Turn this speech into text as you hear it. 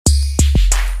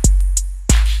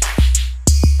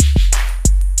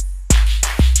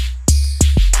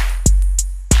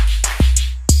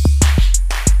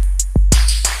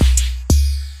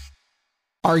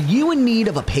Are you in need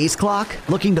of a pace clock?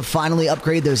 Looking to finally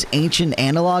upgrade those ancient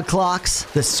analog clocks?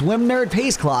 The Swim Nerd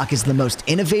Pace Clock is the most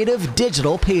innovative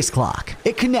digital pace clock.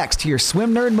 It connects to your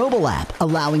Swim Nerd mobile app,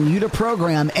 allowing you to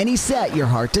program any set your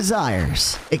heart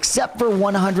desires. Except for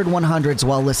 100 100s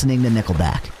while listening to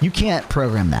Nickelback. You can't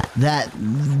program that.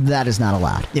 That is not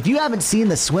allowed. If you haven't seen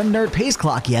the Swim Nerd Pace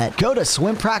Clock yet, go to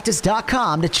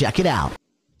swimpractice.com to check it out.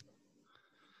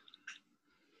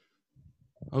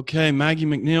 Okay, Maggie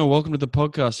McNeil, welcome to the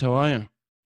podcast. How are you?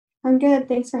 I'm good.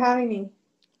 Thanks for having me.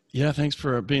 Yeah, thanks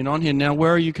for being on here. Now,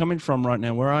 where are you coming from right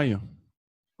now? Where are you?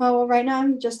 Oh, well, right now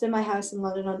I'm just in my house in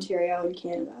London, Ontario, in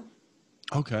Canada.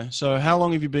 Okay, so how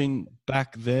long have you been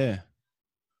back there?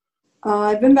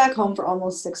 I've been back home for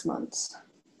almost 6 months.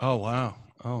 Oh, wow.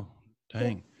 Oh,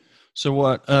 dang. Yeah. So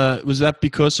what, was that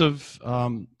because of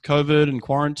COVID and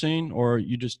quarantine, or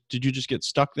did you just get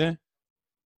stuck there?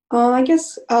 I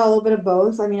guess a little bit of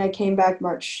both. I mean, I came back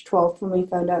March 12th when we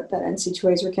found out that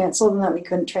NC2As were canceled and that we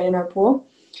couldn't train in our pool.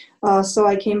 So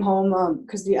I came home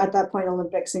because at that point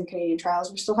Olympics and Canadian trials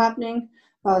were still happening.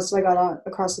 So I got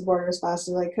across the border as fast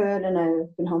as I could, and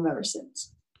I've been home ever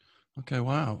since. Okay,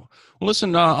 wow. Well,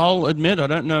 listen, I'll admit I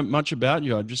don't know much about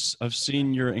you. I've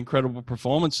seen your incredible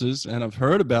performances and I've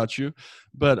heard about you,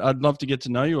 but I'd love to get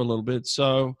to know you a little bit.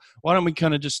 So why don't we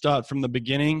kind of just start from the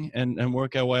beginning and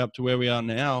work our way up to where we are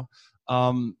now?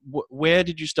 Where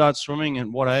did you start swimming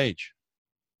and what age?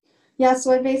 Yeah,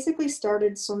 so I basically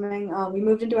started swimming. We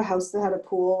moved into a house that had a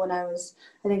pool when I was,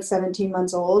 I think, 17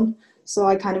 months old. So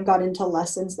I kind of got into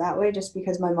lessons that way just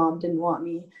because my mom didn't want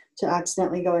me to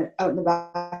accidentally go out in the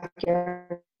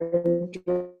backyard and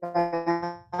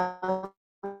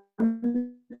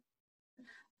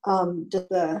just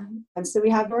the fence that we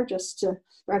have there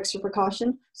for extra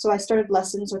precaution. So I started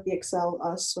lessons with the Excel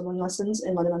swimming lessons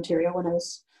in London, Ontario when I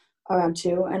was around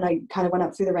 2, and I kind of went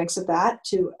up through the ranks of that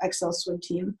to Excel swim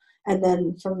team. And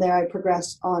then from there I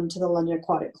progressed on to the London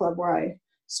Aquatic Club where I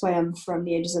swam from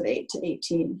the ages of 8 to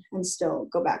 18 and still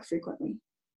go back frequently.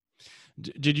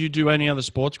 Did you do any other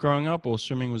sports growing up, or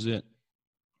swimming was it?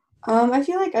 I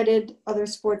feel like I did other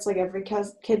sports like every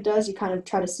kid does. You kind of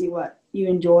try to see what you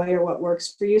enjoy or what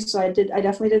works for you. So I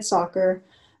definitely did soccer,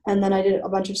 and then I did a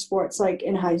bunch of sports like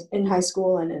in high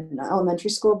school and in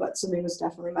elementary school, but swimming was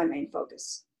definitely my main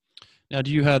focus. Now,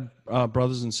 do you have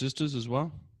brothers and sisters as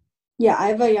well? Yeah, I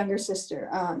have a younger sister,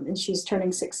 and she's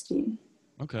turning 16.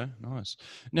 Okay, nice.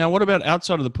 Now, what about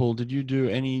outside of the pool? Did you do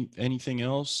anything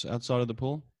else outside of the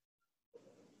pool?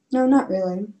 No, not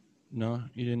really. No,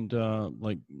 you didn't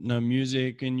no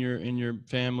music in your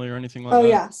family or anything like that? Oh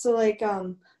yeah, so I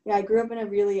grew up in a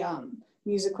really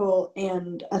musical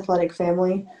and athletic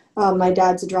family. My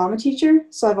dad's a drama teacher,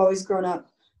 so I've always grown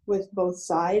up with both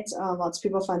sides. Lots of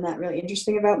people find that really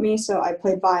interesting about me. So I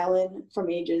played violin from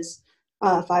ages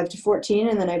 5 to 14,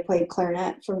 and then I played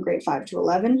clarinet from grade 5 to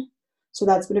 11. So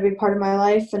that's been a big part of my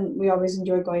life, and we always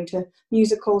enjoy going to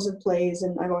musicals and plays,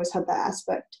 and I've always had that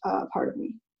aspect part of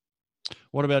me.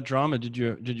 What about drama? Did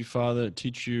your father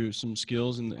teach you some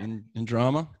skills in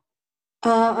drama?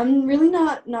 I'm really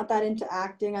not that into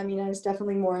acting. I mean, I was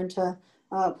definitely more into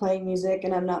playing music,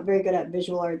 and I'm not very good at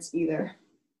visual arts either.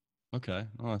 Okay,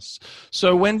 nice.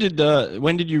 So when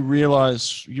did you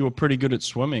realize you were pretty good at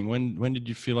swimming? When did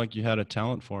you feel like you had a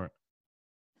talent for it?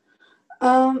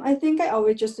 I think I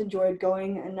always just enjoyed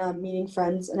going and meeting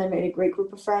friends, and I made a great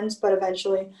group of friends, but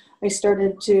eventually I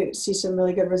started to see some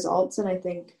really good results, and I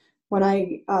think when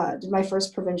I did my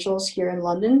first provincials here in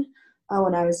London,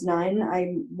 when I was 9,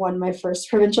 I won my first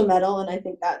provincial medal, and I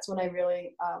think that's when I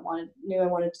really knew I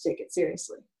wanted to take it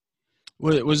seriously.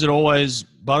 Was it always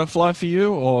butterfly for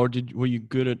you, or were you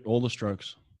good at all the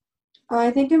strokes? I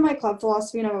think in my club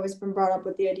philosophy, and I've always been brought up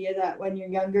with the idea that when you're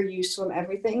younger, you swim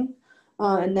everything.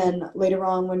 And then later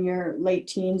on, when you're late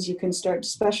teens, you can start to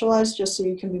specialize just so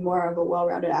you can be more of a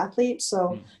well-rounded athlete.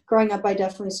 So growing up, I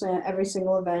definitely swam at every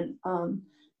single event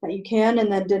that you can,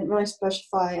 and then didn't really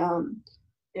specify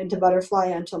into butterfly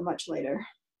until much later.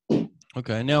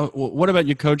 Okay. Now, what about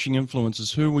your coaching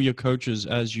influences? Who were your coaches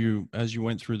as you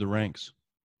went through the ranks?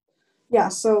 Yeah,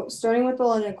 so starting with the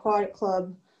London Aquatic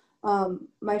Club,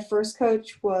 my first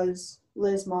coach was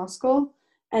Liz Moskal,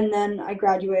 and then I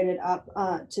graduated up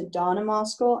to Donna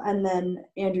Moskal, and then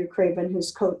Andrew Craven,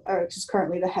 who's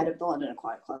currently the head of the London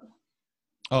Aquatic Club.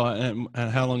 Oh, and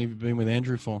how long have you been with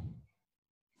Andrew for?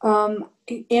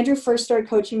 Andrew first started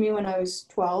coaching me when I was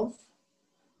 12,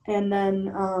 and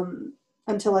then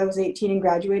until I was 18 and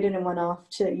graduated and went off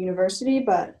to university.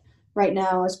 But right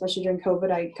now, especially during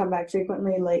COVID, I come back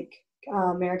frequently, like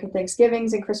American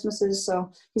Thanksgivings and Christmases.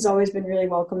 So he's always been really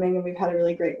welcoming, and we've had a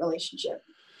really great relationship.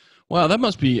 Wow, that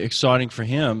must be exciting for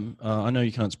him. I know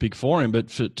you can't speak for him, but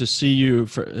to see you,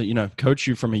 coach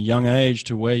you from a young age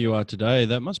to where you are today,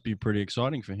 that must be pretty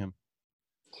exciting for him.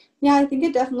 Yeah, I think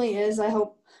it definitely is. I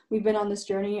hope we've been on this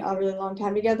journey a really long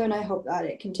time together, and I hope that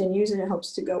it continues and it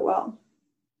hopes to go well.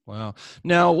 Wow.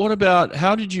 Now, what about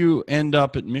how did you end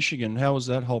up at Michigan? How was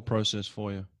that whole process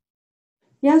for you?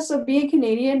 Yeah, so being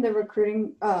Canadian, the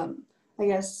recruiting, I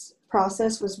guess,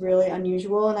 process was really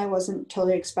unusual, and I wasn't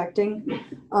totally expecting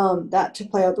that to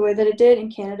play out the way that it did. In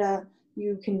Canada,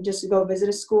 you can just go visit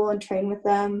a school and train with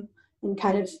them and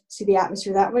kind of see the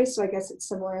atmosphere that way. So I guess it's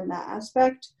similar in that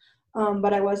aspect.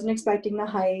 But I wasn't expecting the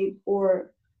hype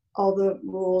or all the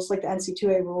rules, like the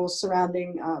NC2A rules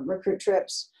surrounding recruit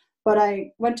trips. But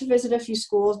I went to visit a few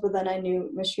schools, but then I knew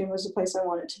Michigan was the place I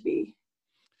wanted to be.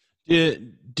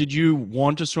 Did you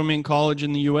want to swim in college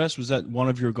in the U.S.? Was that one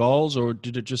of your goals, or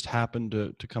did it just happen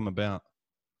to come about?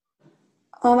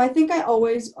 I think I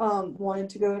always wanted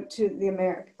to go to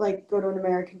go to an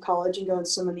American college and go and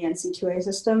swim in the NC2A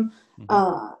system. Hmm.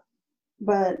 Uh,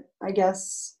 but I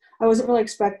guess I wasn't really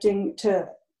expecting to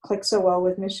click so well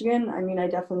with Michigan. I mean, I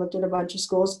definitely looked at a bunch of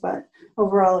schools, but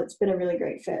overall, it's been a really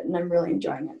great fit, and I'm really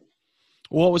enjoying it.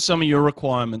 What were some of your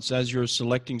requirements as you're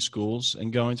selecting schools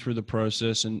and going through the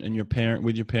process and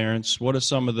with your parents? What are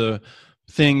some of the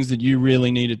things that you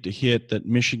really needed to hit that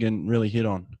Michigan really hit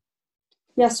on?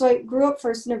 Yeah, so I grew up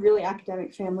first in a really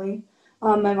academic family.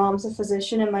 My mom's a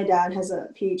physician and my dad has a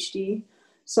PhD.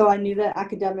 So I knew that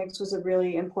academics was a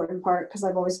really important part because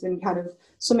I've always been kind of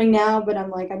swimming now, but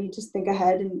I'm like, I need to think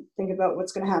ahead and think about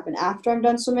what's going to happen after I'm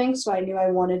done swimming. So I knew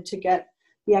I wanted to get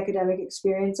the academic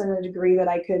experience and a degree that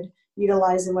I could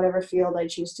utilize in whatever field I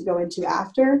choose to go into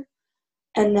after.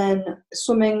 And then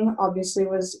swimming obviously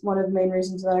was one of the main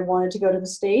reasons that I wanted to go to the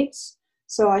States.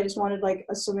 So I just wanted like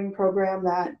a swimming program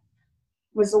that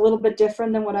was a little bit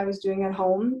different than what I was doing at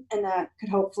home and that could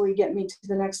hopefully get me to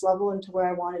the next level and to where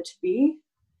I wanted to be.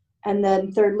 And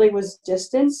then thirdly was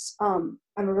distance. I'm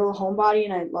a real homebody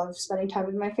and I love spending time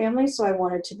with my family. So I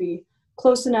wanted to be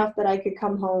close enough that I could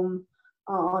come home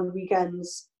on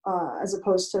weekends as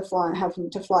opposed to having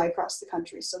to fly across the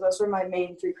country. So those were my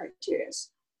main three criteria.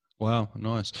 Wow,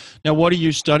 nice. Now, what are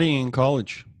you studying in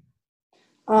college?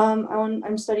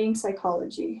 I'm studying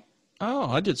psychology. Oh,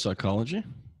 I did psychology.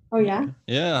 Oh, yeah?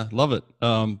 Yeah, love it.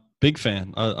 Big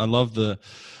fan. I love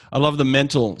the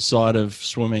mental side of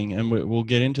swimming, and we'll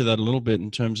get into that a little bit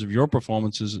in terms of your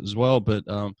performances as well. But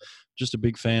just a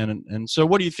big fan. And so,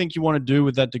 what do you think you want to do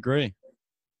with that degree?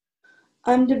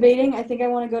 I'm debating. I think I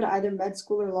want to go to either med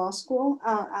school or law school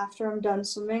after I'm done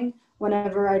swimming.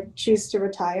 Whenever I choose to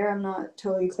retire, I'm not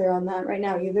totally clear on that right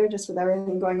now either, just with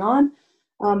everything going on.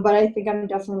 But I think I'm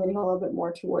definitely leaning a little bit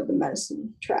more toward the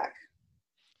medicine track.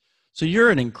 So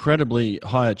you're an incredibly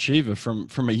high achiever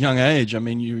from a young age. I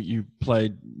mean, you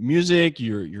played music.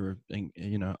 You're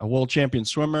a world champion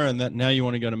swimmer, and that now you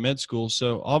want to go to med school.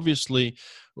 So obviously,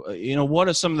 what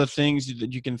are some of the things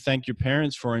that you can thank your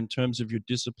parents for in terms of your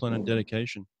discipline and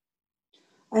dedication?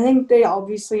 I think they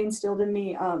obviously instilled in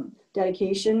me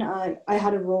dedication. I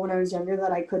had a rule when I was younger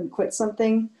that I couldn't quit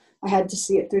something. I had to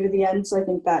see it through to the end. So I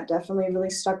think that definitely really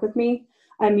stuck with me.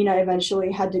 I mean, I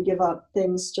eventually had to give up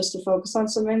things just to focus on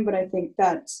swimming, but I think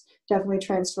that's definitely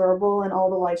transferable, and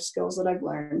all the life skills that I've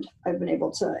learned, I've been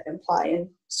able to apply in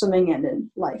swimming and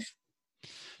in life.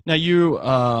 Now you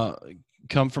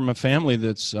come from a family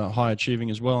that's high achieving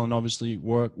as well, and obviously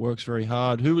works very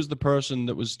hard. Who was the person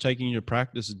that was taking you to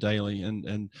practice daily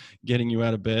and getting you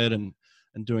out of bed and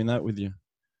doing that with you?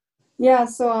 Yeah,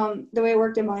 so the way it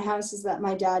worked in my house is that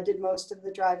my dad did most of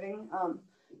the driving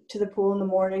to the pool in the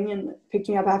morning and picked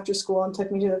me up after school and took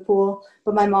me to the pool.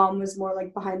 But my mom was more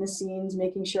like behind the scenes,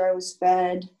 making sure I was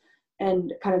fed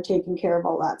and kind of taking care of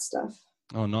all that stuff.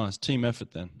 Oh, nice. Team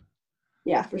effort then.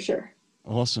 Yeah, for sure.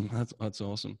 Awesome. That's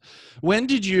awesome. When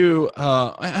did you,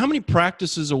 how many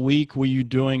practices a week were you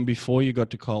doing before you got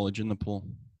to college in the pool?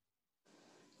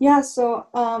 Yeah, so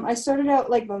I started out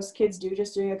like most kids do,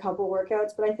 just doing a couple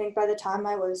workouts. But I think by the time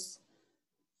I was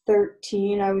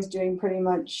 13, I was doing pretty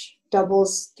much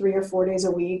doubles 3 or 4 days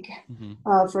a week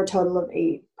for a total of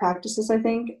 8 practices, I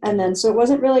think. And then, so it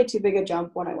wasn't really too big a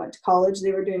jump when I went to college.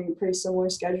 They were doing a pretty similar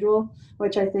schedule,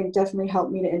 which I think definitely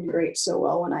helped me to integrate so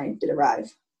well when I did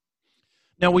arrive.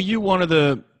 Now, were you one of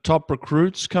the top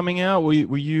recruits coming out? Were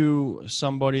you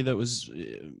somebody that was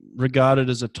regarded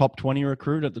as a top 20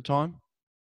 recruit at the time?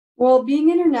 Well, being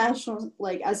international,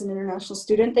 like as an international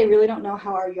student, they really don't know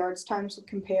how our yards times would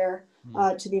compare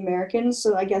to the Americans.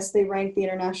 So I guess they rank the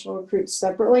international recruits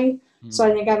separately. So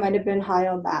I think I might have been high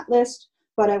on that list,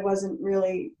 but I wasn't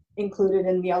really included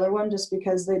in the other one just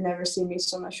because they'd never seen me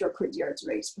so much recruit yards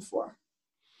race before.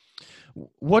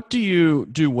 What do you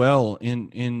do well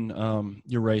in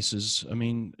your races? I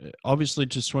mean, obviously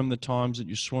to swim the times that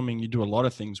you're swimming, you do a lot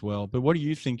of things well. But what do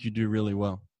you think you do really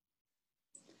well?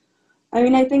 I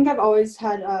mean, I think I've always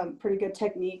had pretty good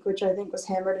technique, which I think was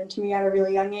hammered into me at a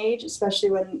really young age,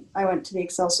 especially when I went to the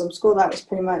Excel Swim School. That was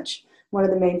pretty much one of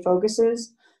the main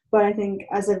focuses. But I think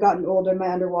as I've gotten older, my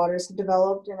underwaters have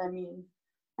developed. And I mean,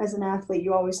 as an athlete,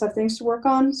 you always have things to work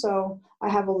on. So I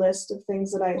have a list of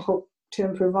things that I hope to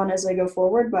improve on as I go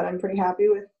forward, but I'm pretty happy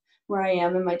with where I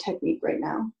am in my technique right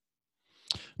now.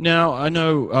 Now, I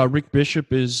know Rick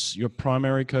Bishop is your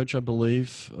primary coach, I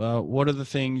believe. What are the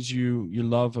things you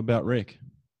love about Rick?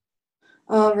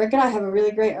 Rick and I have a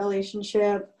really great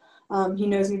relationship. He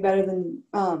knows me better than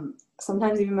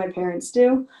sometimes even my parents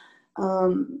do.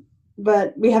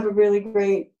 But we have a really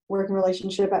great working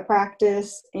relationship at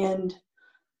practice, and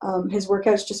his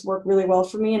workouts just work really well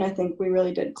for me. And I think we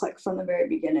really did click from the very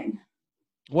beginning.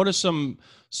 What are some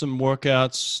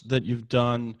workouts that you've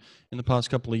done in the past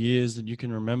couple of years that you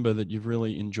can remember that you've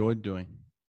really enjoyed doing?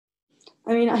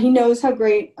 I mean, he knows how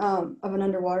great of an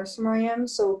underwater swimmer I am,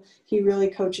 so he really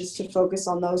coaches to focus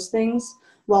on those things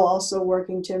while also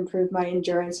working to improve my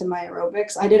endurance and my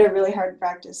aerobics. I did a really hard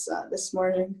practice this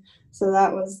morning, so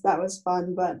that was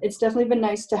fun. But it's definitely been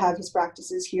nice to have his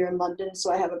practices here in London,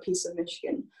 so I have a piece of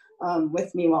Michigan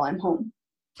with me while I'm home.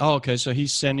 Oh, okay. So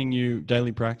he's sending you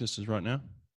daily practices right now?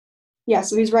 Yeah,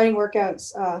 so he's writing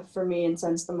workouts for me and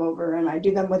sends them over, and I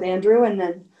do them with Andrew, and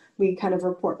then we kind of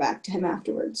report back to him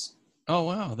afterwards. Oh,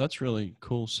 wow. That's really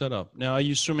cool setup. Now, are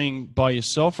you swimming by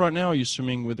yourself right now, or are you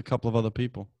swimming with a couple of other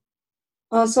people?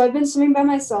 So I've been swimming by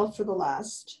myself for the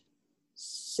last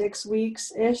 6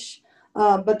 weeks ish.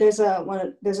 But there's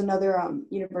another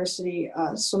university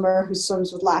swimmer who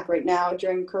swims with LAC right now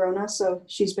during Corona. So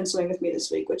she's been swimming with me this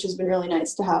week, which has been really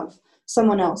nice to have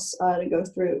someone else to go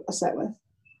through a set with.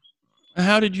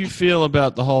 How did you feel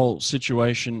about the whole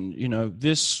situation? You know,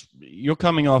 you're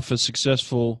coming off a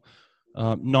successful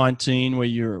 19 where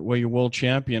you're world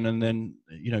champion, and then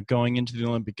going into the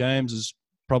Olympic Games is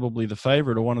probably the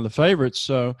favorite or one of the favorites.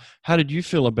 So, how did you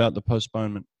feel about the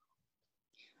postponement?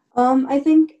 I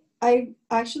think I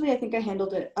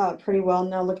handled it pretty well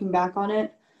now looking back on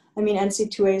it. I mean,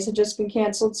 NC2As had just been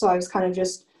canceled, so I was kind of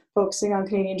just focusing on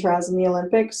Canadian trials and the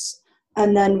Olympics.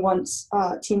 And then once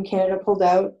Team Canada pulled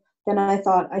out, then I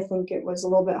think it was a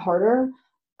little bit harder.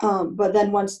 But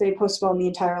then once they postponed the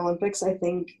entire Olympics, I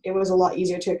think it was a lot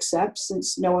easier to accept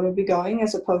since no one would be going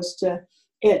as opposed to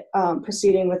it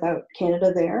proceeding without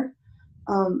Canada there.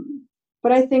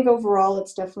 But I think overall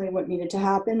it's definitely what needed to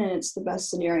happen, and it's the best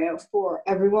scenario for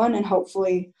everyone. And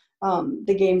hopefully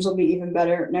the games will be even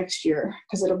better next year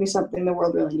because it'll be something the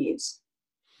world really needs.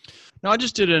 Now, I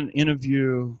just did an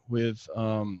interview with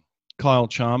Kyle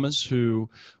Chalmers, who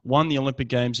won the Olympic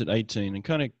Games at 18 and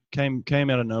kind of came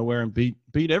out of nowhere and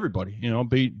beat everybody.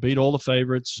 Beat all the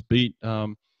favorites, beat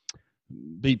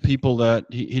people that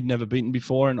he'd never beaten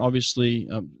before, and obviously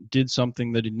did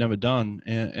something that he'd never done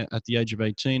at the age of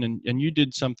 18. And you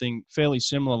did something fairly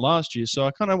similar last year. So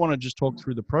I kind of want to just talk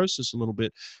through the process a little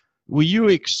bit. Were you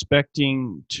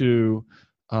expecting to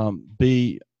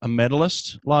be a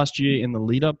medalist last year in the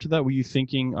lead up to that? Were you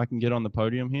thinking I can get on the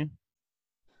podium here?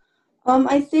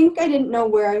 I think I didn't know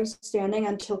where I was standing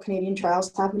until Canadian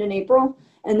trials happened in April.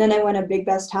 And then I went a big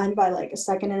best time by like a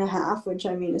second and a half, which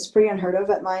I mean is pretty unheard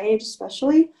of at my age,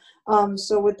 especially.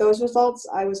 So with those results,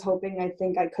 I was hoping I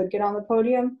think I could get on the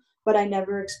podium, but I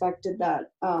never expected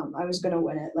that I was going to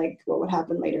win it, like what would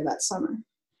happen later that summer.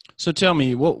 So tell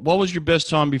me, what was your best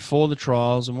time before the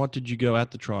trials, and what did you go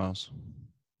at the trials?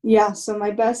 Yeah, so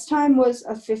my best time was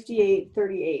a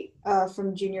 58:38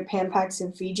 from Junior Pan Pacs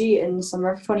in Fiji in summer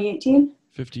of 2018.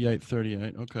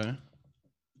 58:38, okay.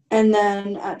 And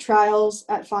then at finals,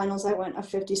 I went a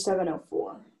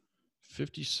 57:04.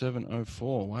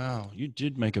 57:04, wow. You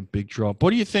did make a big drop.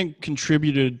 What do you think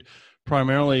contributed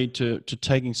primarily to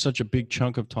taking such a big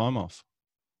chunk of time off?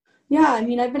 Yeah, I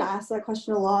mean, I've been asked that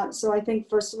question a lot. So I think,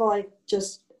 first of all, I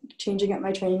just changing up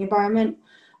my training environment,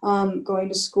 going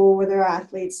to school where there are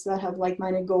athletes that have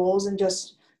like-minded goals and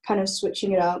just kind of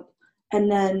switching it up. And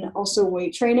then also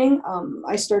weight training.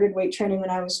 I started weight training when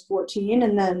I was 14,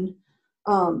 and then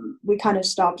we kind of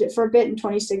stopped it for a bit in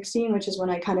 2016, which is when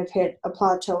I kind of hit a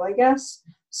plateau, I guess.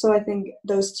 So I think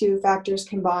those two factors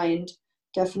combined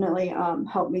definitely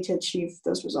helped me to achieve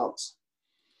those results.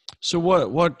 So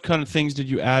what kind of things did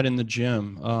you add in the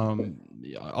gym?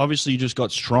 Obviously, you just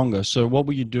got stronger. So what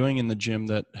were you doing in the gym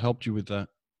that helped you with that?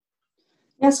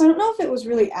 Yeah, so I don't know if it was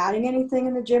really adding anything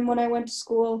in the gym when I went to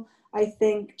school. I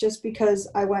think just because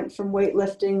I went from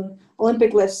weightlifting,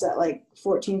 Olympic lifts at like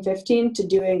 14, 15 to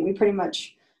doing, we pretty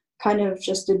much kind of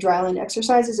just did dryland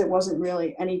exercises. It wasn't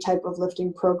really any type of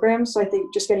lifting program. So I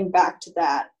think just getting back to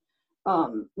that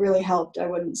really helped. I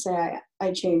wouldn't say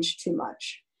I changed too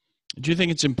much. Do you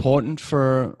think it's important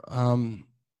for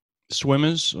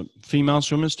swimmers, female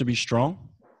swimmers, to be strong?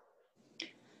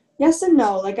 Yes and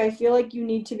no. Like, I feel like you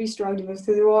need to be strong to move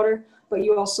through the water, but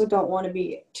you also don't want to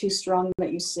be too strong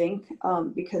that you sink,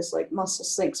 because like muscle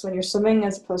sinks when you're swimming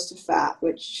as opposed to fat,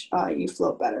 which you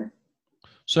float better.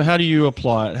 So how do you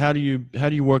apply it? How do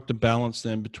you work the balance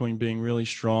then between being really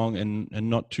strong and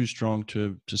not too strong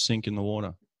to sink in the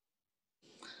water?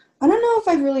 I don't know if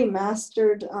I've really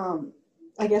mastered,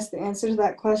 I guess, the answer to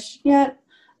that question yet.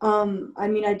 I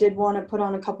mean, I did want to put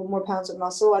on a couple more pounds of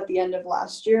muscle at the end of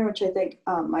last year, which I think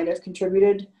might have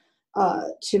contributed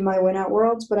to my win at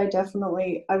Worlds, but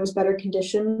I was better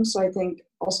conditioned. So I think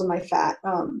also my fat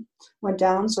went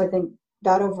down. So I think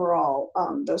that overall,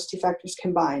 those two factors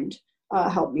combined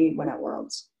helped me win at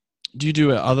Worlds. Do you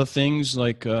do other things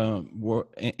like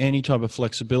any type of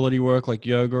flexibility work like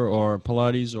yoga or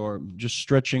Pilates or just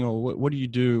stretching, or what do you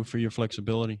do for your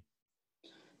flexibility?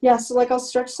 Yeah, so like I'll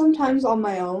stretch sometimes on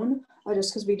my own,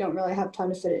 just because we don't really have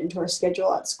time to fit it into our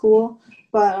schedule at school.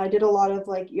 But I did a lot of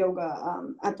like yoga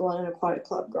at the London Aquatic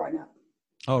Club growing up.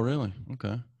 Oh, really?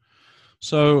 Okay.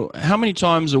 So how many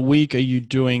times a week are you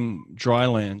doing dry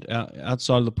land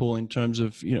outside of the pool in terms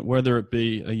of, whether it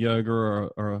be a yoga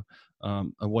or a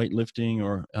weightlifting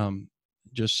or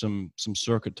just some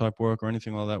circuit type work or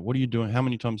anything like that? What are you doing? How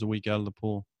many times a week out of the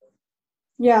pool?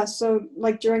 Yeah, so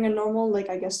like during a normal, like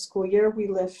I guess school year, we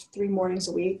lift 3 mornings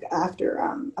a week after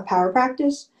a power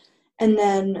practice, and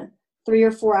then 3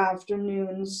 or 4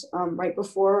 afternoons right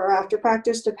before or after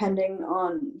practice, depending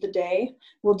on the day.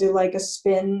 We'll do like a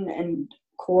spin and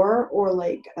core or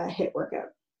like a hit workout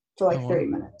for Oh, like wow. 30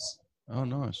 minutes. Oh,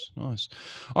 nice, nice.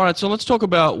 All right, so let's talk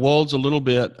about Worlds a little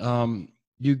bit.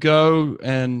 You go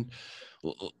and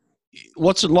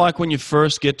what's it like when you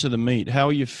first get to the meet? How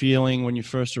are you feeling when you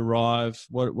first arrive?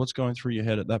 What's going through your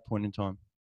head at that point in time?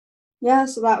 Yeah,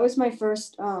 so that was my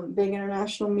first big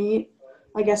international meet.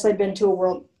 I guess I'd been to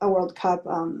a World Cup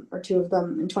or two of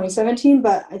them in 2017,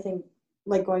 but I think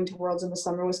like going to Worlds in the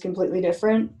summer was completely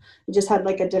different. It just had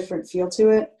like a different feel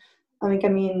to it. I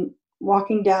mean,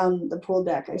 walking down the pool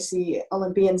deck, I see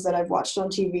Olympians that I've watched on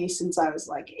TV since I was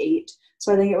like 8.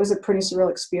 So I think it was a pretty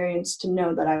surreal experience to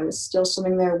know that I was still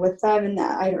swimming there with them and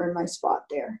that I earned my spot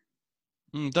there.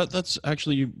 That's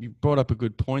actually, you brought up a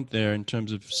good point there in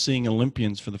terms of seeing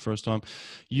Olympians for the first time.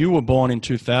 You were born in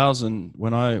 2000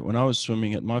 when I was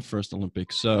swimming at my first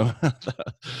Olympics, so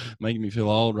making me feel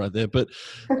old right there. But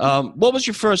what was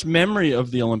your first memory of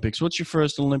the Olympics? What's your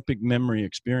first Olympic memory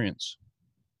experience?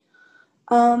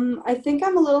 I think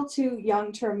I'm a little too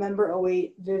young to remember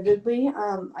 '08 vividly.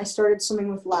 I started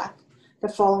swimming with LAC the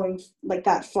following, like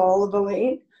that fall of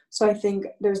 '08. So I think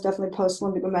there's definitely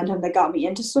post-Olympic momentum that got me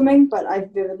into swimming, but I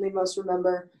vividly most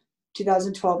remember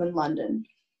 2012 in London.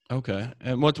 Okay,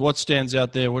 and what stands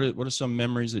out there? What are some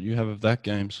memories that you have of that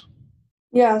games?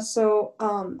 Yeah, so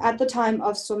at the time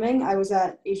of swimming, I was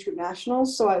at Age Group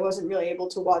Nationals, so I wasn't really able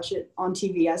to watch it on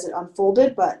TV as it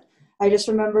unfolded, but I just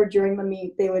remember during the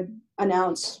meet, they would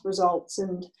announce results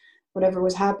and whatever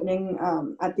was happening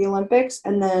at the Olympics.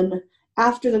 And then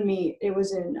after the meet, it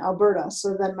was in Alberta.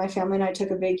 So then my family and I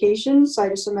took a vacation. So I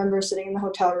just remember sitting in the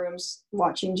hotel rooms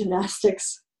watching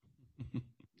gymnastics.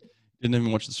 Didn't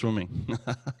even watch the swimming.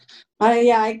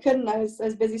 Yeah, I couldn't. I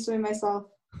was busy swimming myself.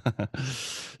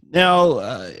 Now,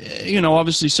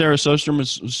 obviously Sarah Sostrom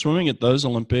was swimming at those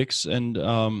Olympics, and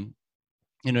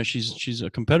she's a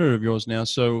competitor of yours now.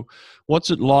 So,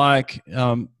 what's it like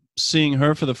seeing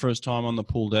her for the first time on the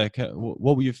pool deck?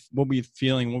 What were you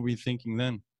feeling? What were you thinking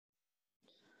then?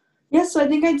 Yeah, so I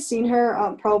think I'd seen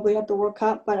her probably at the World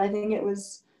Cup, but I think it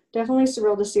was definitely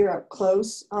surreal to see her up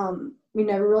close. We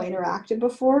never really interacted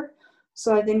before,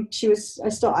 so I think I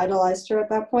still idolized her at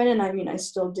that point, and I mean, I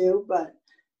still do, but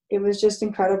it was just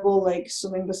incredible, like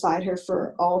swimming beside her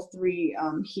for all 3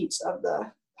 heats of the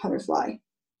butterfly.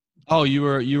 Oh, you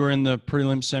were in the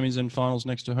prelims, semis, and finals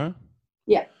next to her.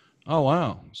 Yeah. Oh,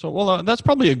 wow. So, well, that's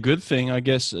probably a good thing, I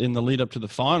guess, in the lead up to the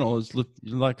final. Is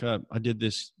like I did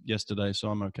this yesterday, so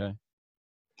I'm okay.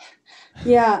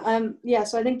 Yeah,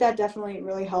 so I think that definitely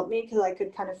really helped me because I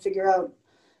could kind of figure out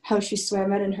how she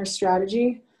swam it and her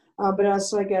strategy. But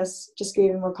also, I guess, just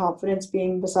gave me more confidence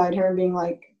being beside her and being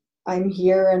like, I'm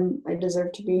here and I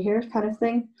deserve to be here kind of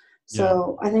thing. Yeah.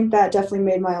 So I think that definitely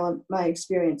made my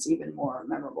experience even more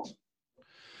memorable.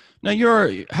 Now,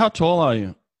 how tall are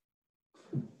you?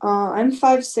 I'm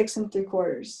 5'6" and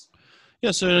 3/4. Yeah,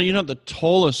 so you're not the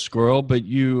tallest squirrel, but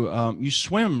you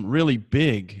swim really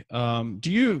big.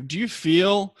 Do you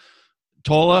feel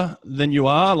taller than you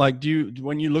are? Like,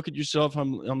 when you look at yourself,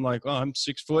 I'm like, oh, I'm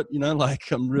 6 foot,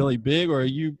 like I'm really big, or are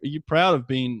you proud of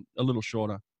being a little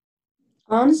shorter?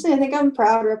 Honestly, I think I'm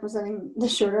proud representing the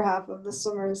shorter half of the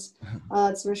swimmers.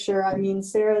 That's for sure. I mean,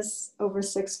 Sarah's over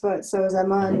 6 foot, so is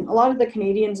Emma, and a lot of the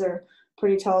Canadians are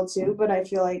pretty tall too. But I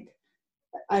feel like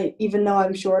even though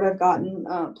I'm short, I've gotten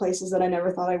places that I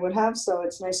never thought I would have. So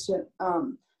it's nice to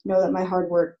know that my hard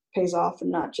work pays off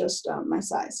and not just my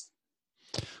size.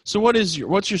 So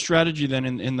what's your strategy then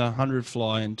in the 100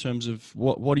 fly, in terms of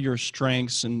what are your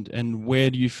strengths, and where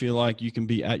do you feel like you can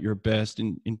be at your best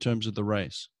in terms of the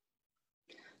race?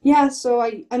 Yeah, so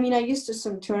I mean, I used to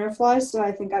swim 200 flies, so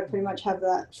I think I pretty much have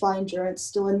that fly endurance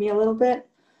still in me a little bit.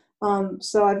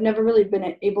 So I've never really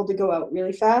been able to go out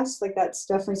really fast. Like that's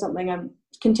definitely something I'm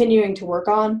continuing to work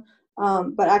on.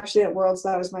 But actually at Worlds,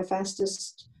 that was my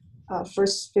fastest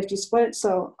first 50 split.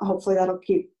 So hopefully that'll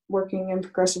keep working and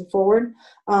progressing forward.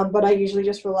 But I usually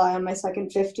just rely on my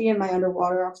second 50 and my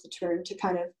underwater off the turn to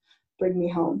kind of bring me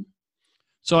home.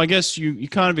 So I guess you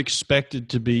kind of expected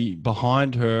to be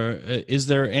behind her. Is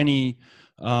there any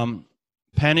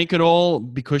panic at all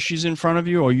because she's in front of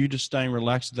you, or are you just staying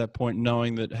relaxed at that point,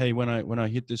 knowing that, hey, when I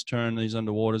hit this turn, these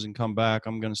underwaters, and come back,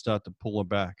 I'm going to start to pull her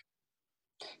back?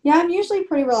 Yeah, I'm usually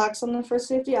pretty relaxed on the first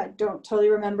 50. I don't totally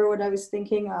remember what I was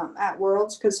thinking at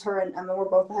Worlds because her and Emma were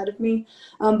both ahead of me.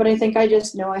 But I think I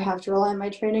just know I have to rely on my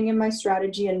training and my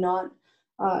strategy and not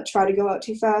try to go out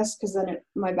too fast because then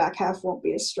my back half won't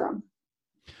be as strong.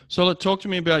 So talk to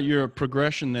me about your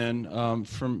progression then.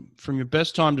 From your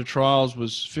best time to trials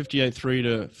was 58.3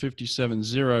 to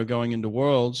 57.0 going into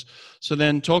Worlds. So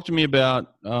then talk to me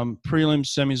about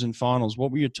prelims, semis, and finals.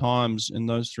 What were your times in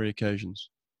those three occasions?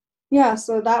 Yeah,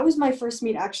 so that was my first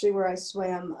meet actually where I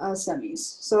swam semis.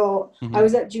 So I Hmm.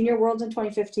 was at Junior Worlds in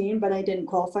 2015, but I didn't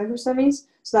qualify for semis.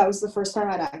 So that was the first time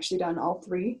I'd actually done all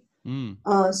three. Mm.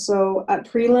 So at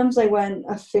prelims, I went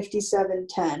a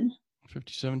 57.10.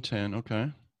 57.10.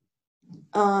 Okay.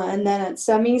 And then at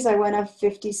semis, I went a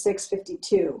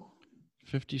 56.52.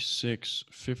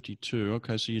 56.52.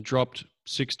 Okay, so you dropped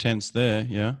 0.6 there.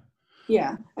 Yeah.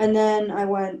 Yeah. And then I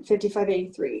went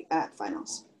 55.83 at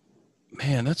finals.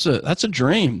 Man, that's a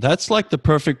dream. That's like the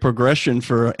perfect progression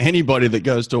for anybody that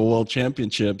goes to a world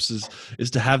championships,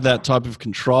 is to have that type of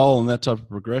control and that type of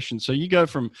progression. So you go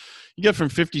from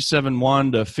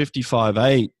 57.1 to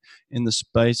 55.8 in the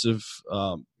space of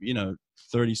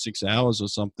 36 hours or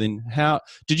something. How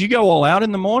did you go all out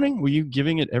in the morning? Were you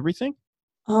giving it everything?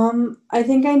 I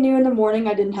think I knew in the morning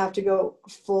I didn't have to go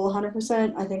full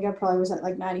 100%. I think I probably was at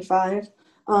like 95.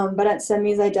 But at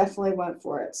semis, I definitely went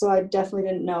for it. So I definitely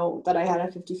didn't know that I had a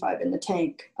 55 in the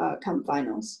tank come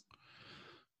finals.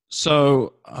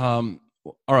 So, all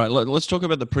right, let's talk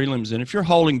about the prelims then. If you're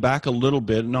holding back a little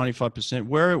bit, 95%,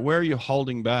 where are you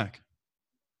holding back?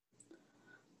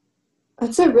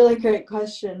 That's a really great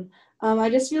question. I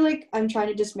just feel like I'm trying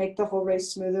to just make the whole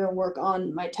race smoother and work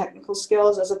on my technical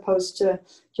skills as opposed to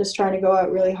just trying to go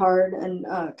out really hard and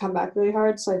come back really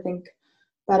hard. So I think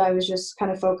that I was just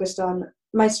kind of focused on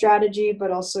my strategy, but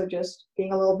also just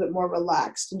being a little bit more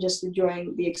relaxed and just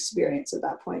enjoying the experience at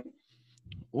that point.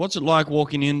 What's it like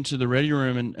walking into the ready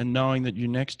room and knowing that you're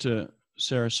next to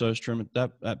Sarah Sostrom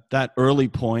at that early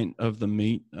point of the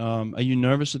meet? Are you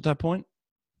nervous at that point?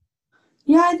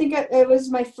 Yeah, I think it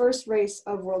was my first race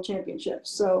of World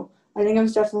Championships, so I think I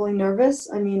was definitely nervous.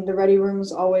 I mean, the ready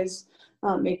rooms always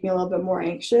make me a little bit more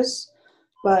anxious,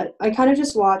 but I kind of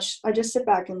just watch. I just sit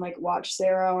back and like watch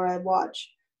Sarah, or I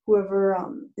watch whoever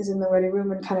is in the ready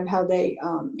room and kind of how they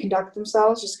conduct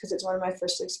themselves, just because it's one of my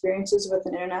first experiences with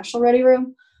an international ready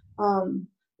room.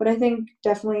 But I think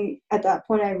definitely at that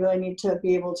point, I really need to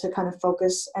be able to kind of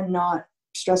focus and not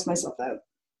stress myself out.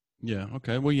 Yeah.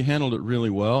 Okay. Well, you handled it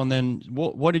really well. And then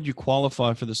what did you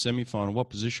qualify for the semifinal? What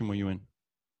position were you in?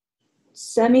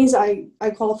 Semis, I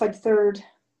qualified third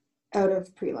out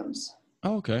of prelims,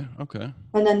 Oh, okay. Okay.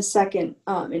 and then second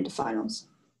into finals.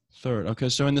 Third. Okay.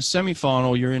 So in the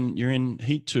semifinal, you're in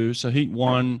heat two. So heat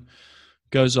one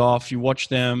goes off. You watch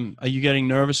them. Are you getting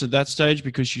nervous at that stage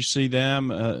because you see them?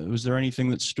 Was there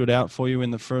anything that stood out for you in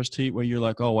the first heat where you're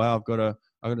like, oh wow, I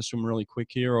got to swim really quick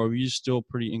here, or were you still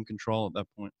pretty in control at that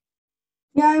point?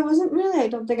 Yeah, I wasn't really. I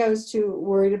don't think I was too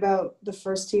worried about the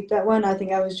first heat that went. I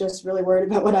think I was just really worried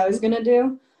about what I was gonna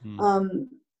do. Hmm. Um,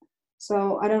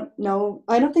 so I don't know.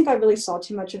 I don't think I really saw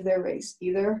too much of their race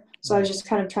either. So I was just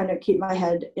kind of trying to keep my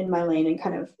head in my lane and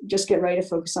kind of just get ready to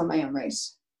focus on my own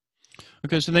race.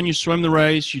 Okay, so then you swim the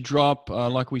race. You drop,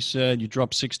 like we said, you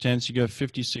drop 0.6. You go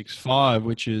 56.5,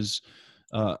 which is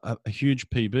a huge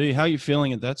PB. How are you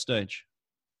feeling at that stage?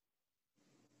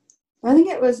 I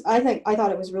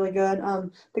thought it was really good.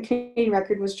 The Canadian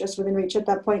record was just within reach at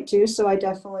that point too, so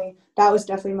that was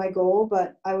definitely my goal.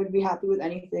 But I would be happy with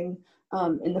anything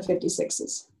in the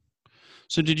 56s.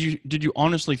 So did you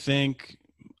honestly think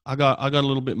I got a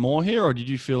little bit more here, or did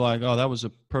you feel like, oh, that was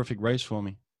a perfect race for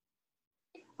me?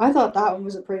 I thought that one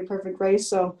was a pretty perfect race.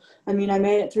 So I mean, I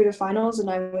made it through the finals, and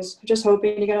I was just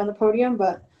hoping to get on the podium.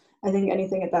 But I think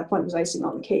anything at that point was icing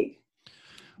on the cake.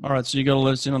 All right, so you got to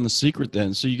let us in on the secret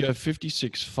then. So you go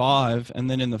 56.5, and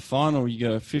then in the final you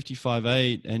go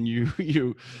 55.8, and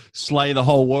you slay the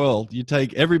whole world. You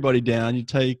take everybody down. You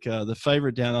take the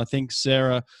favorite down. I think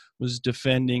Sarah was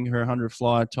defending her 100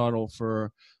 flyer title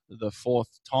for the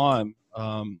fourth time,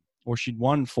 or she'd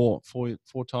won four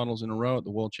titles in a row at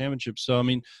the World Championship. So I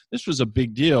mean, this was a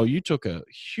big deal. You took a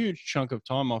huge chunk of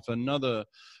time off, another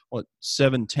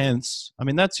 7/10. I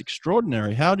mean, that's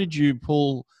extraordinary. How did you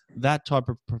pull that type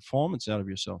of performance out of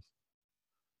yourself?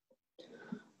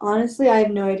 Honestly, I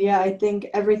have no idea. I think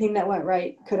everything that went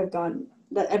right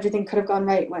everything could have gone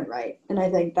right went right. And I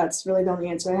think that's really the only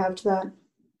answer I have to that.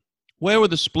 Where were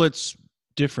the splits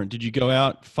different? Did you go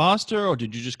out faster, or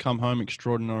did you just come home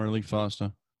extraordinarily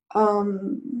faster?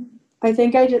 I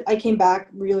think I came back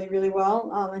really, really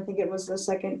well. I think it was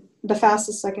the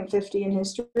fastest second 50 in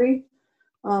history.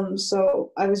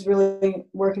 So I was really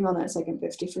working on that second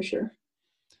 50 for sure.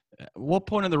 At what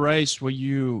point of the race were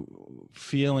you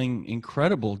feeling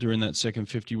incredible during that second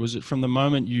 50? Was it from the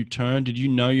moment you turned? Did you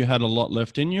know you had a lot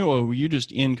left in you, or were you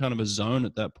just in kind of a zone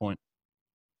at that point?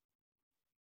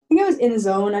 I think I was in the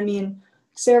zone. I mean,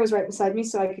 Sarah was right beside me,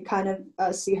 so I could kind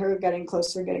of see her getting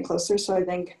closer. So I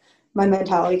think my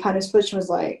mentality kind of switched and was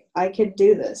like, I could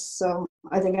do this. So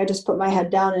I think I just put my head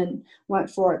down and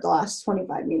went for it the last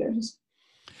 25 meters.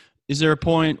 Is there a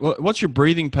point? What's your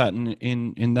breathing pattern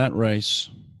in that race?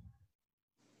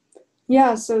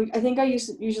 Yeah, so I think I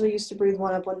usually used to breathe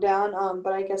one up, one down,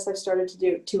 but I guess I've started to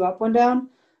do two up, one down.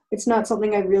 It's not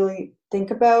something I really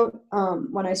think about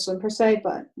when I swim per se,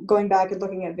 but going back and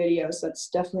looking at videos, that's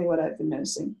definitely what I've been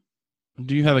noticing.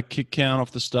 Do you have a kick count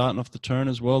off the start and off the turn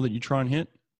as well that you try and hit?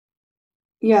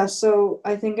 Yeah, so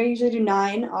I think I usually do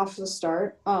 9 off the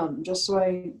start, just so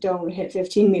I don't hit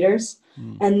 15 meters,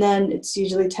 and then it's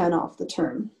usually 10 off the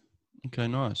turn. Okay,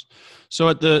 nice. So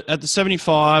at the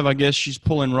 75, I guess she's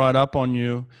pulling right up on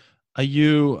you. Are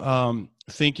you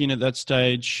thinking at that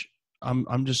stage,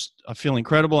 I feel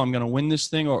incredible, I'm going to win this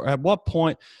thing? Or at what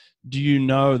point do you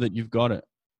know that you've got it?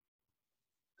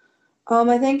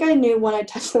 I think I knew when I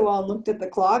touched the wall and looked at the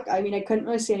clock. I mean, I couldn't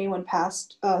really see anyone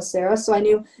past Sarah, so I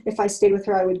knew if I stayed with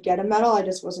her, I would get a medal. I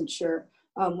just wasn't sure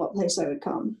what place I would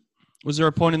come. Was there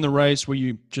a point in the race where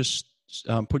you just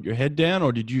put your head down,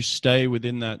 or did you stay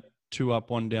within that 2 up,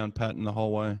 1 down pattern the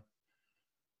whole way?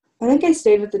 I think I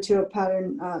stayed with the 2 up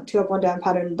pattern, 2 up, 1 down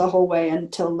pattern the whole way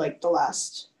until like the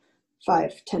last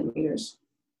 5-10 meters.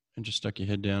 And just stuck your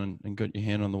head down and got your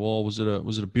hand on the wall. Was it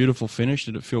a beautiful finish?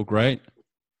 Did it feel great?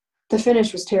 The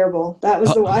finish was terrible.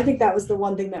 I think that was the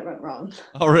one thing that went wrong.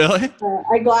 Oh, really?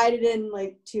 I glided in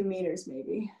like 2 meters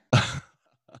maybe.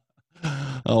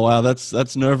 Oh, wow.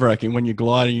 That's nerve-wracking when you're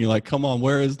gliding. You're like, come on,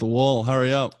 where is the wall?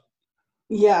 Hurry up.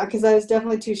 Yeah, because I was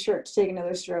definitely too short to take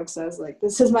another stroke. So I was like,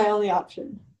 this is my only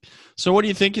option. So what are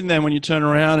you thinking then when you turn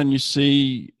around and you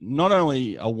see not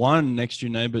only a 1 next to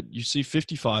your name, but you see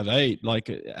 55.8? Like,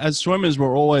 as swimmers,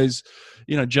 we're always,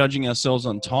 judging ourselves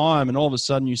on time, and all of a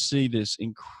sudden you see this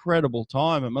incredible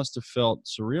time. It must have felt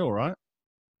surreal, right?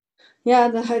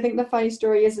 Yeah, I think the funny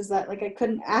story is that like I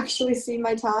couldn't actually see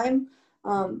my time.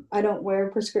 I don't wear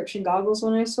prescription goggles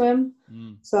when I swim,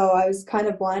 so I was kind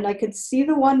of blind. I could see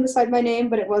the 1 beside my name,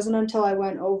 but it wasn't until I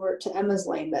went over to Emma's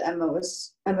lane that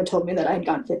Emma told me that I had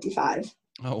gone 55.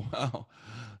 Oh, wow.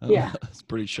 Yeah. That's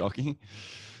pretty shocking.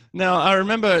 Now, I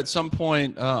remember at some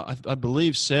point, I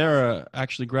believe Sarah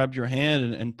actually grabbed your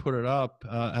hand and put it up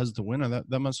as the winner.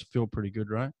 That must feel pretty good,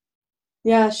 right?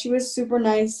 Yeah, she was super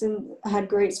nice and had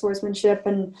great sportsmanship,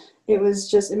 and it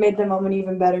made the moment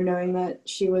even better knowing that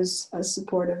she was as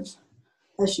supportive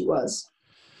as she was.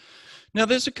 Now,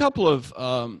 there's a couple of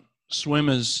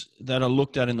swimmers that are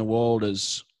looked at in the world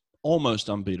as almost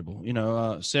unbeatable.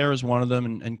 Sarah's one of them,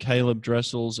 and Caleb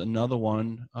Dressel's another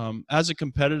one. As a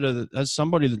competitor, as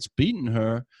somebody that's beaten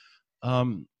her,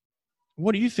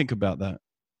 what do you think about that?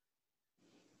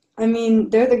 I mean,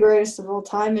 they're the greatest of all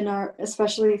time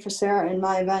especially for Sarah in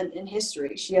my event in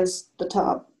history. She has the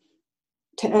top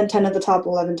 10 of the top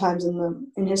 11 times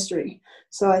in history.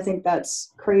 So I think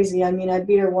that's crazy. I mean, I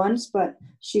beat her once, but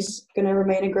she's going to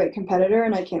remain a great competitor,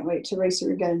 and I can't wait to race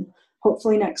her again,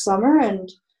 hopefully next summer.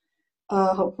 And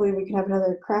hopefully we can have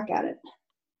another crack at it.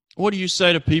 What do you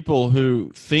say to people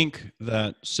who think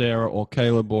that Sarah or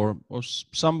Caleb or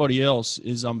somebody else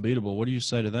is unbeatable? What do you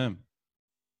say to them?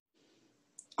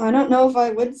 I don't know if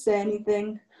I would say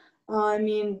anything. I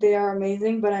mean, they are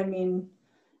amazing, but I mean,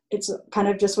 it's kind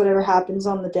of just whatever happens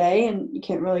on the day, and you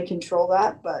can't really control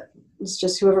that, but it's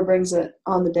just whoever brings it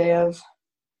on the day of.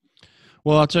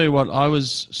 Well, I'll tell you what, I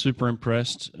was super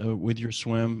impressed with your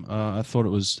swim. I thought it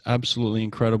was absolutely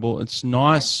incredible. It's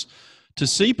nice to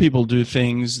see people do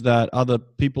things that other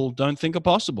people don't think are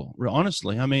possible,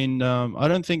 honestly. I mean, I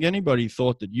don't think anybody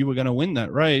thought that you were going to win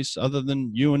that race other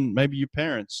than you and maybe your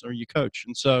parents or your coach.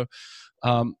 And so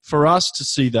for us to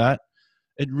see that,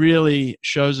 it really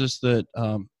shows us that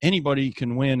anybody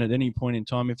can win at any point in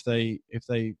time if they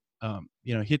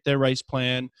hit their race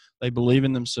plan, they believe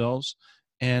in themselves,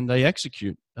 and they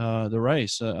execute the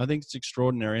race. I think it's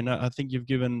extraordinary, and I think you've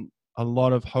given a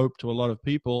lot of hope to a lot of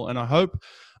people, and I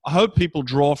hope people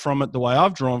draw from it the way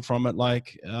I've drawn from it.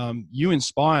 Like you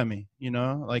inspire me,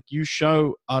 like you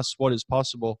show us what is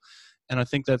possible, and I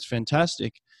think that's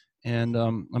fantastic. And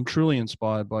I'm truly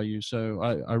inspired by you. So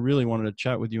I really wanted to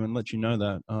chat with you and let you know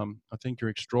that. I think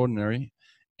you're extraordinary.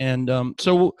 And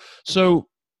so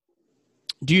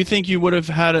do you think you would have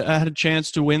had a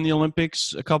chance to win the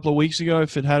Olympics a couple of weeks ago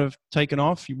if it had have taken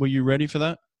off? Were you ready for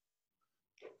that?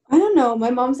 I don't know.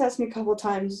 My mom's asked me a couple of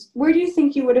times, where do you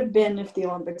think you would have been if the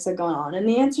Olympics had gone on? And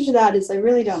the answer to that is I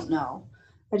really don't know.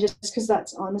 Because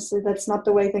that's not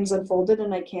the way things unfolded,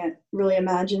 and I can't really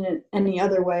imagine it any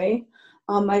other way.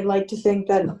 I'd like to think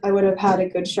that I would have had a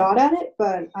good shot at it,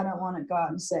 but I don't want to go out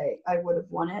and say I would have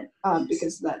won it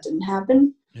because that didn't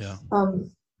happen. Yeah.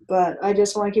 But I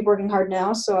just want to keep working hard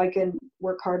now so I can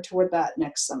work hard toward that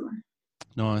next summer.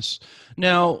 Nice.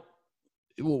 Now,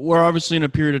 we're obviously in a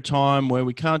period of time where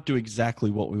we can't do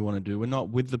exactly what we want to do. We're not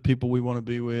with the people we want to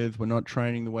be with. We're not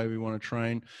training the way we want to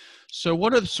train. So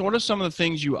what are some of the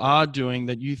things you are doing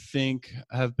that you think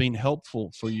have been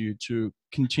helpful for you to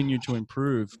continue to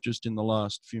improve just in the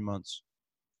last few months?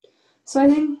 So I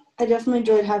think I definitely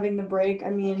enjoyed having the break. I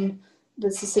mean,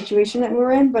 that's the situation that we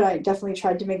were in, but I definitely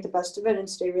tried to make the best of it and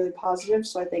stay really positive.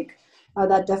 So I think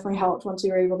that definitely helped once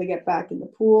we were able to get back in the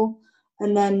pool.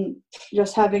 And then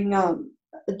just having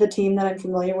the team that I'm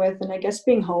familiar with, and I guess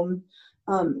being home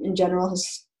in general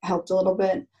has helped a little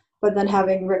bit. But then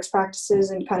having Rick's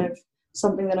practices and kind of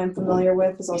something that I'm familiar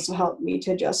with has also helped me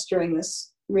to adjust during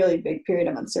this really big period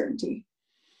of uncertainty.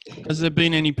 Has there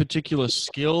been any particular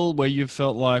skill where you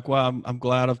felt like, wow, I'm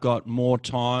glad I've got more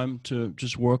time to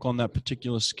just work on that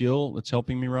particular skill that's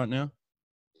helping me right now?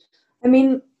 I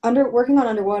mean, working on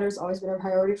underwater has always been a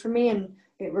priority for me, and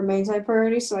it remains my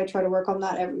priority, so I try to work on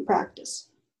that every practice.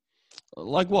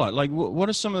 Like what? Like what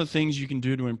are some of the things you can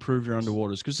do to improve your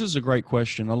underwaters? Because this is a great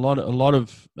question. A lot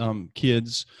of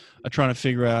kids are trying to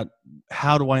figure out,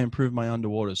 how do I improve my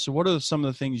underwaters? So what are some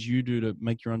of the things you do to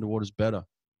make your underwaters better?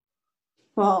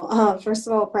 Well, first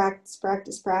of all, practice.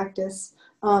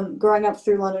 Growing up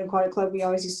through London Aquatic Club, we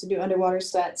always used to do underwater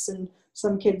sets, and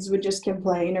some kids would just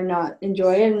complain or not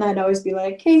enjoy it, and I'd always be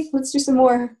like, hey, let's do some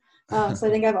more. So I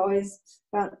think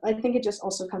I think it just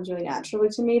also comes really naturally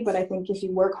to me, but I think if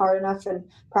you work hard enough and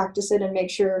practice it and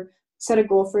set a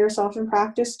goal for yourself in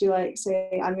practice,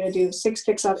 say, I'm going to do 6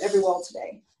 kicks out every wall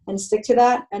today, and stick to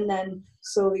that, and then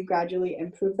slowly, gradually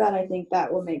improve that. I think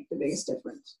that will make the biggest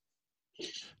difference.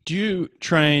 Do you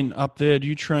train up there? Do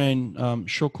you train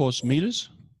short course meters?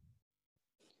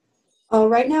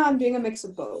 Right now I'm doing a mix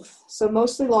of both. So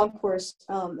mostly long course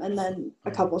and then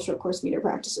a couple of short course meter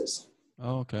practices.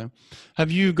 Oh, okay.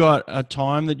 Have you got a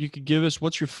time that you could give us?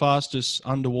 What's your fastest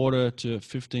underwater to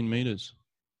 15 meters?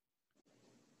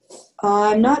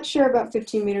 I'm not sure about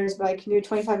 15 meters, but I can do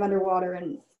 25 underwater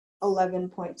in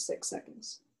 11.6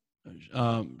 seconds.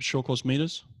 Short course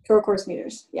meters? Short course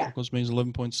meters, yeah. Short course meters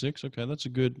 11.6. Okay, that's a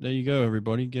good. There you go,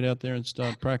 everybody. Get out there and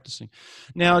start practicing.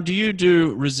 Now, do you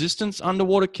do resistance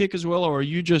underwater kick as well, or are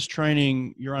you just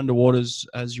training your underwaters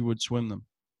as you would swim them?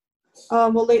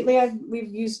 Well, lately I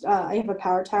have a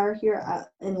power tower here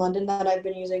in London that I've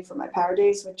been using for my power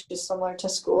days, which is similar to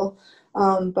school.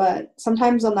 But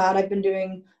sometimes on that I've been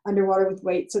doing underwater with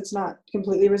weight, so it's not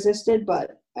completely resisted,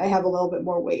 but I have a little bit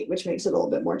more weight, which makes it a little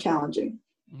bit more challenging.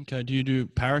 Okay. Do you do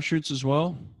parachutes as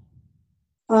well?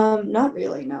 Not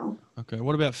really, no. Okay.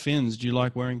 What about fins? Do you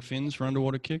like wearing fins for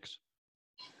underwater kicks?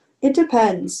 It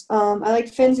depends. I like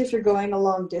fins if you're going a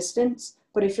long distance,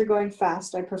 but if you're going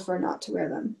fast, I prefer not to wear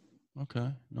them. Okay,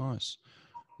 nice.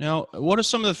 Now, what are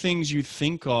some of the things you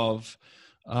think of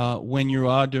when you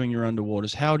are doing your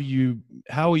underwaters? How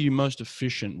are you most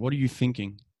efficient? What are you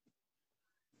thinking?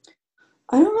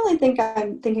 I don't really think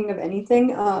I'm thinking of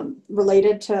anything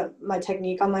related to my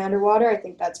technique on my underwater. I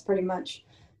think that's pretty much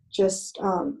just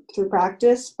through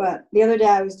practice. But the other day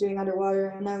I was doing underwater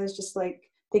and I was just like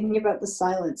thinking about the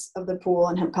silence of the pool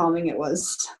and how calming it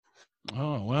was.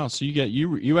 Oh wow! So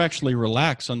you actually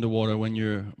relax underwater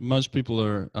when most people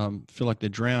are feel like they're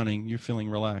drowning. You're feeling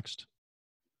relaxed.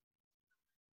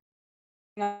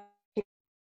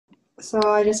 So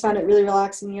I just found it really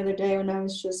relaxing the other day when I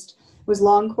was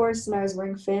long course and I was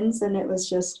wearing fins and it was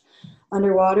just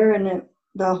underwater and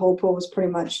the whole pool was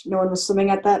pretty much no one was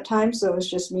swimming at that time, so it was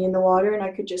just me in the water and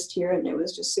I could just hear it and it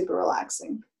was just super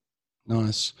relaxing.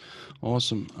 Nice,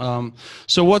 awesome.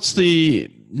 So what's the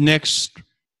next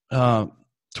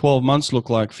 12 months look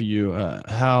like for you?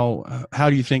 How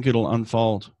do you think it'll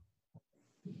unfold?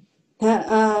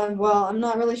 Well, I'm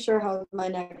not really sure how my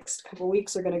next couple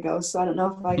weeks are going to go, so I don't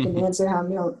know if I can answer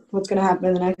what's going to happen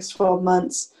in the next 12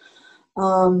 months.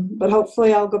 But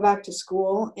hopefully, I'll go back to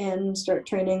school and start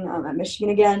training at Michigan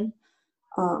again.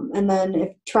 And then,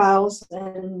 if trials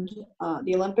and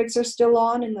the Olympics are still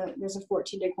on, and there's a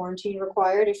 14-day quarantine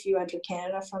required if you enter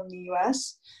Canada from the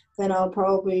U.S., then I'll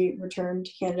probably return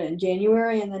to Canada in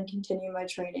January and then continue my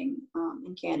training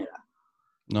in Canada.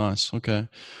 Nice. Okay.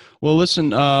 Well,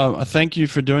 listen, I thank you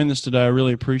for doing this today. I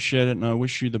really appreciate it. And I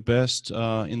wish you the best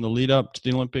in the lead up to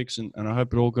the Olympics. And I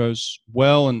hope it all goes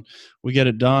well and we get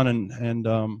it done. And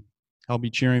I'll be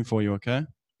cheering for you. Okay.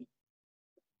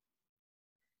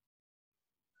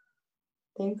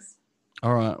 Thanks.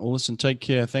 All right. Well, listen, take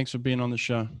care. Thanks for being on the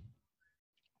show.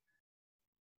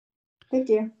 Thank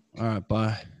you. All right.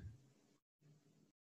 Bye.